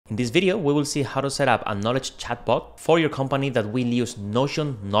In this video, we will see how to set up a knowledge chatbot for your company that will use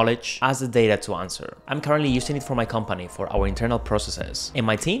Notion knowledge as the data to answer. I'm currently using it for my company for our internal processes, and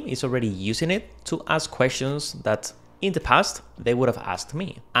my team is already using it to ask questions that in the past, they would have asked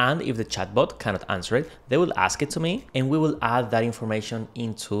me. And if the chatbot cannot answer it, they will ask it to me and we will add that information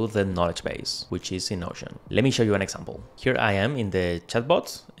into the knowledge base, which is in Notion. Let me show you an example. Here I am in the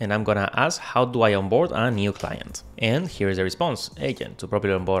chatbot and I'm gonna ask, how do I onboard a new client? And here is the response. Agent, to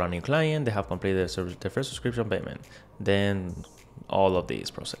properly onboard a new client, they have completed the first subscription payment. Then all of this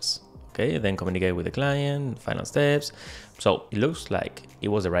process. Okay, then communicate with the client, final steps. So it looks like it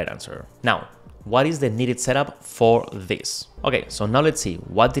was the right answer. Now, what is the needed setup for this? Okay, so now let's see,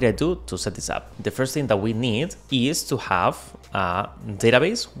 what did I do to set this up? The first thing that we need is to have a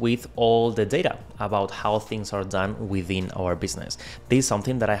database with all the data about how things are done within our business. This is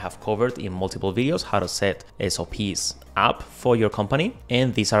something that I have covered in multiple videos, how to set SOPs up for your company.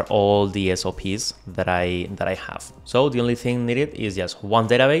 And these are all the SOPs that I have. So the only thing needed is just one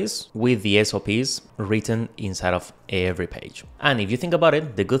database with the SOPs written inside of every page. And if you think about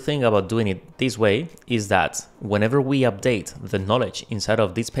it, the good thing about doing it this way is that whenever we update the knowledge inside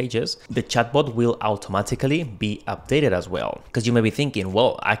of these pages, the chatbot will automatically be updated as well. Because you may be thinking,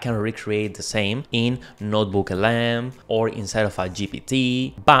 well, I can recreate the same in Notebook LM or inside of a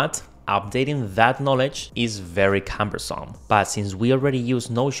GPT, but updating that knowledge is very cumbersome. But since we already use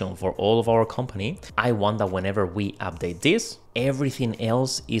Notion for all of our company, I want that whenever we update this, everything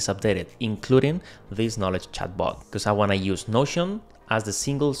else is updated, including this knowledge chatbot, because I want to use Notion as the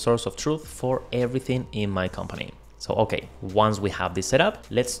single source of truth for everything in my company. So, okay, once we have this set up,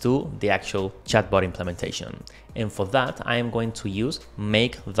 let's do the actual chatbot implementation. And for that, I am going to use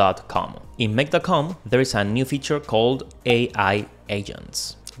make.com. In make.com, there is a new feature called AI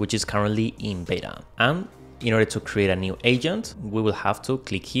agents, which is currently in beta. And in order to create a new agent, we will have to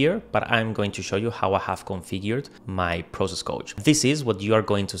click here, but I'm going to show you how I have configured my process coach. This is what you are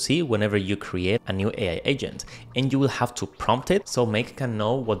going to see whenever you create a new AI agent, and you will have to prompt it so Make can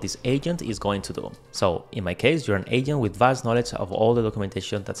know what this agent is going to do. So in my case, you're an agent with vast knowledge of all the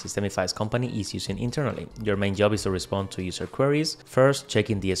documentation that Systemify's company is using internally. Your main job is to respond to user queries. First,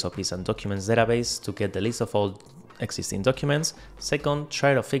 checking the SOPs and documents database to get the list of all existing documents. Second,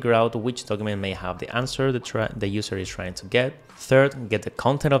 try to figure out which document may have the answer the user is trying to get. Third, get the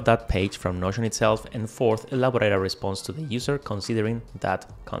content of that page from Notion itself. And fourth, elaborate a response to the user considering that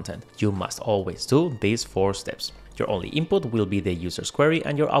content. You must always do these 4 steps. Your only input will be the user's query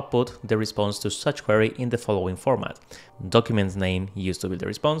and your output, the response to such query in the following format. Document name used to build the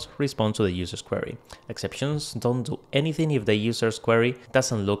response, respond to the user's query. Exceptions, don't do anything if the user's query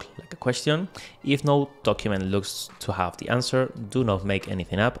doesn't look like a question. If no document looks to have the answer, do not make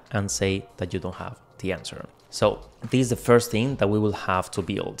anything up and say that you don't have the answer. So this is the first thing that we will have to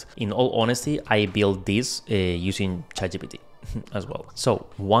build. In all honesty, I built this using ChatGPT as well. So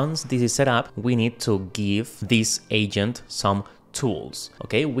once this is set up, we need to give this agent some tools.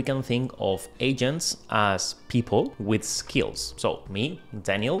 Okay, we can think of agents as people with skills. So me,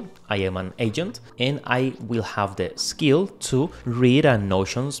 Daniel, I am an agent and I will have the skill to read a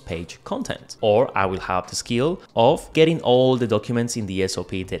Notion's page content, or I will have the skill of getting all the documents in the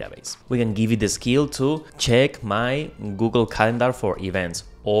SOP database. We can give it the skill to check my Google Calendar for events,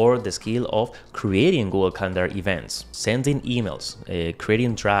 or the skill of creating Google Calendar events, sending emails,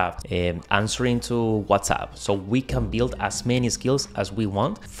 creating drafts, answering to WhatsApp. So we can build as many skills as we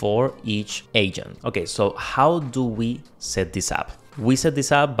want for each agent. Okay, so how do we set this up? We set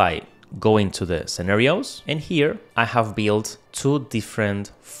this up by going to the scenarios, and here I have built 2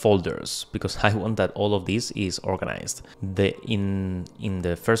 different folders because I want that all of this is organized. In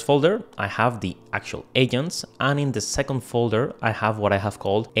the first folder, I have the actual agents, and in the second folder, I have what I have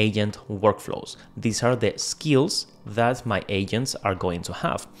called agent workflows. These are the skills that my agents are going to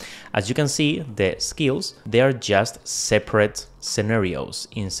have. As you can see, the skills, they are just separate scenarios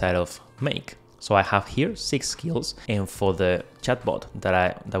inside of Make. So I have here 6 skills, and for the chatbot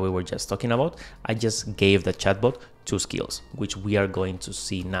that we were just talking about, I just gave the chatbot 2 skills, which we are going to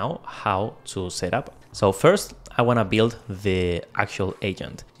see now how to set up. So first, I want to build the actual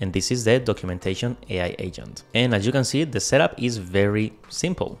agent, and this is the documentation AI agent. And as you can see, the setup is very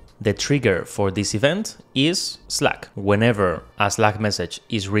simple. The trigger for this event is Slack. Whenever a Slack message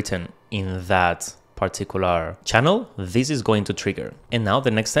is written in that particular channel, this is going to trigger. And now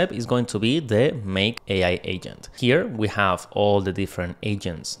the next step is going to be the make AI agent. Here we have all the different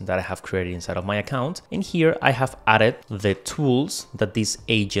agents that I have created inside of my account. And here I have added the tools that this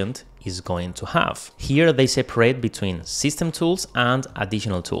agent is going to have. Here they separate between system tools and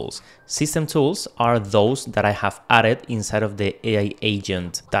additional tools. System tools are those that I have added inside of the AI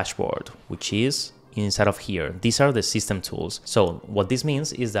agent dashboard, which is inside of here. These are the system tools. So what this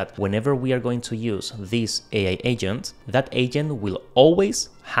means is that whenever we are going to use this AI agent, that agent will always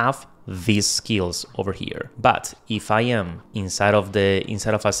have these skills over here. But if I am inside of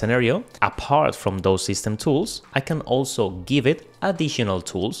a scenario, apart from those system tools, I can also give it additional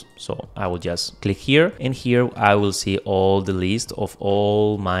tools. So I will just click here, and here I will see all the list of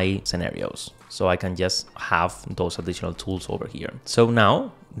all my scenarios. So I can just have those additional tools over here. So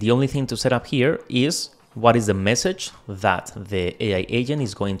now the only thing to set up here is what is the message that the AI agent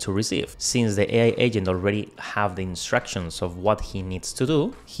is going to receive. Since the AI agent already have the instructions of what he needs to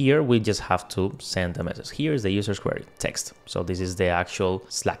do, here we just have to send a message. Here is the user's query, text. So this is the actual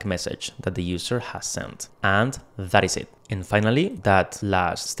Slack message that the user has sent. And that is it. And finally, that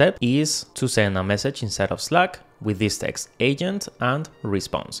last step is to send a message inside of Slack with this text agent and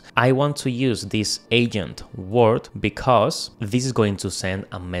response. I want to use this agent word because this is going to send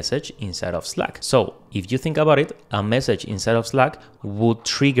a message inside of Slack. So if you think about it, a message inside of Slack would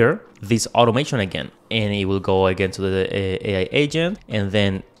trigger this automation again, and it will go again to the AI agent, and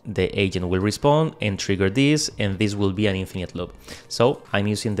then the agent will respond and trigger this, and this will be an infinite loop. So I'm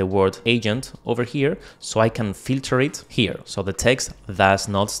using the word agent over here so I can filter it here. So the text does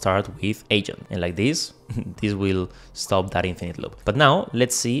not start with agent, and like this, this will stop that infinite loop. But now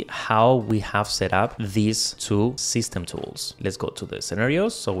let's see how we have set up these two system tools. Let's go to the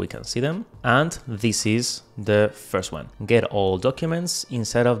scenarios so we can see them. And this is the first one, get all documents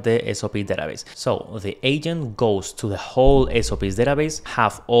inside of the SOP database. So the agent goes to the whole SOP's database,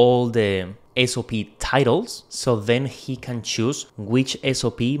 have all the SOP titles, so then he can choose which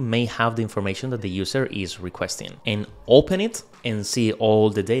SOP may have the information that the user is requesting, and open it and see all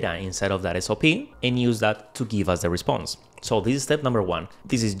the data inside of that SOP and use that to give us the response. So this is step number one.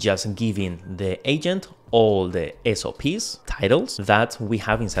 This is just giving the agent all the SOPs titles that we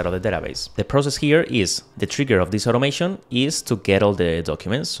have inside of the database. The process here is the trigger of this automation is to get all the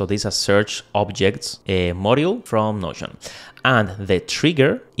documents. So this is a search objects module from Notion. And the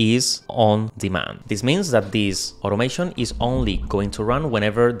trigger is on demand. This means that this automation is only going to run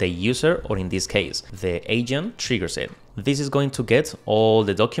whenever the user, or in this case, the agent, triggers it. This is going to get all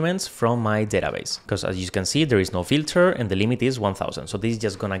the documents from my database, because as you can see, there is no filter and the limit is 1000. So this is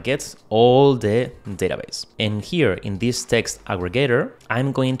just gonna get all the database. And here in this text aggregator,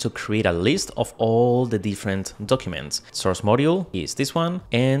 I'm going to create a list of all the different documents. Source module is this one,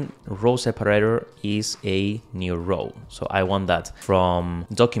 and row separator is a new row. So I want that from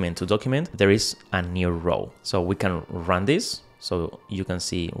document to document, there is a new row. So we can run this so you can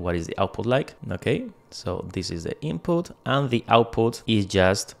see what is the output like. Okay, so this is the input, and the output is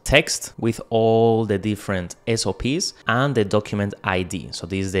just text with all the different SOPs and the document ID. So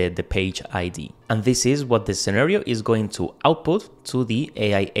this is the page ID. And this is what the scenario is going to output to the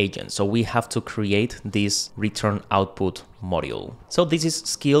AI agent. So we have to create this return output module. So this is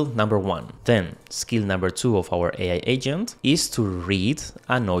skill number one. Then skill number two of our AI agent is to read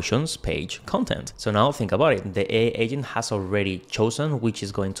a Notion's page content. So now think about it. The AI agent has already chosen which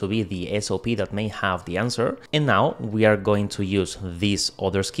is going to be the SOP that may have the answer. And now we are going to use this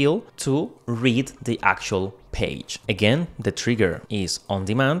other skill to read the actual page. Again, the trigger is on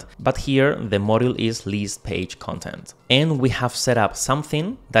demand, but here the module is list page content. And we have set up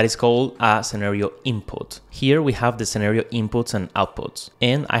something that is called a scenario input. Here we have the scenario inputs and outputs,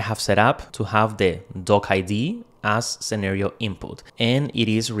 and I have set up to have the doc ID as scenario input, and it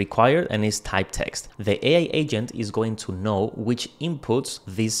is required and is type text. The AI agent is going to know which inputs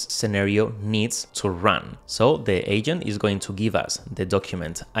this scenario needs to run. So the agent is going to give us the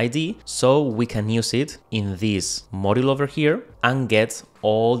document ID so we can use it in this module over here and get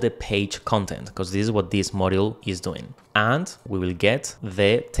all the page content, because this is what this module is doing. And we will get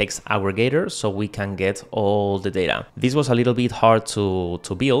the text aggregator so we can get all the data. This was a little bit hard to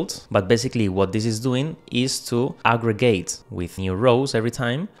build, but basically what this is doing is to aggregate with new rows every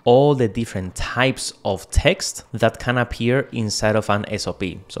time all the different types of text that can appear inside of an SOP.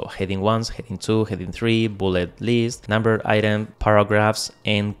 So heading 1, heading 2, heading 3, bullet list, numbered item, paragraphs,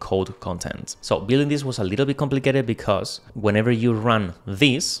 and code content. So building this was a little bit complicated because whenever you run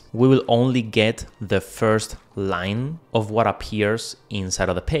this, we will only get the first line of what appears inside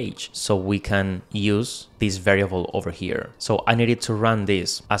of the page. So we can use this variable over here. So I needed to run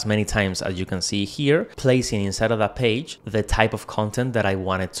this as many times as you can see here, placing inside of that page the type of content that I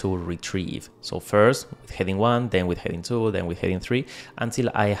wanted to retrieve. So first with heading 1, then with heading 2, then with heading 3, until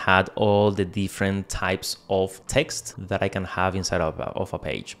I had all the different types of text that I can have inside of a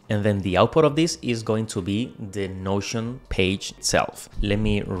page. And then the output of this is going to be the Notion page itself. Let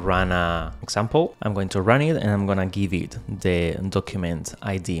me run an example. I'm going to run it and I'm going to give it the document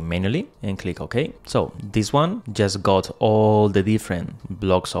ID manually and click OK. So this one just got all the different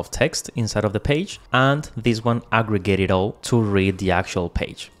blocks of text inside of the page, and this one aggregated all to read the actual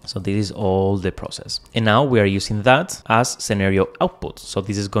page. So this is all the process. And now we are using that as scenario output. So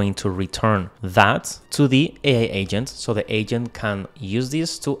this is going to return that to the AI agent, so the agent can use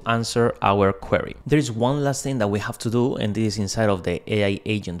this to answer our query. There is one last thing that we have to do, and this is inside of the AI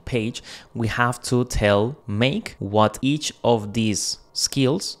agent page. We have to tell Make what each of these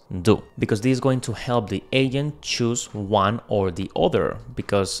skills do, because this is going to help the agent choose one or the other,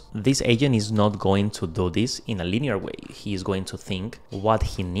 because this agent is not going to do this in a linear way. He is going to think what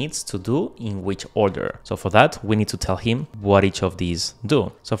he needs to do in which order. So for that, we need to tell him what each of these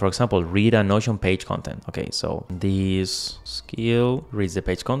do. So for example, read a Notion page content. Okay, so this skill reads the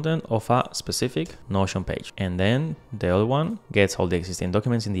page content of a specific Notion page, and then the other one gets all the existing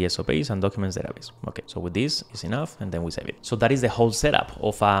documents in the SOPs and documents database. Okay, so with this is enough, and then we save it. So that is the whole setup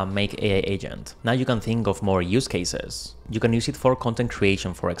of a Make AI agent. Now you can think of more use cases. You can use it for content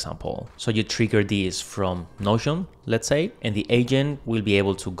creation, for example. So you trigger this from Notion, let's say, and the agent will be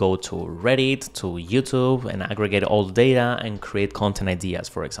able to go to Reddit, to YouTube, and aggregate all the data and create content ideas,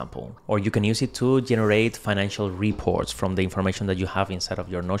 for example. Or you can use it to generate financial reports from the information that you have inside of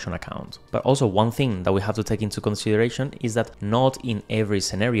your Notion account. But also one thing that we have to take into consideration is that not in every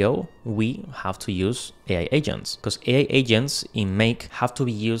scenario we have to use AI agents, because AI agents in Make have to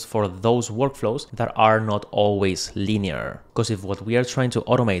be used for those workflows that are not always linear. Because if what we are trying to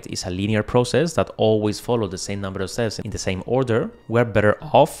automate is a linear process that always follows the same number of steps in the same order, we're better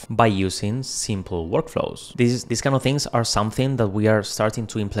off by using simple workflows. These kind of things are something that we are starting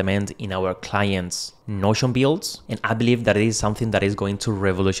to implement in our clients' Notion builds, and I believe that it is something that is going to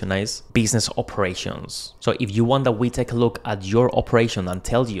revolutionize business operations. So if you want that we take a look at your operation and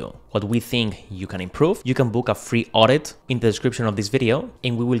tell you what we think you can improve, you can book a free audit in the description of this video,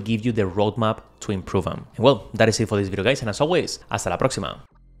 and we will give you the roadmap to improve them. And well, that is it for this video, guys, and as always, hasta la próxima.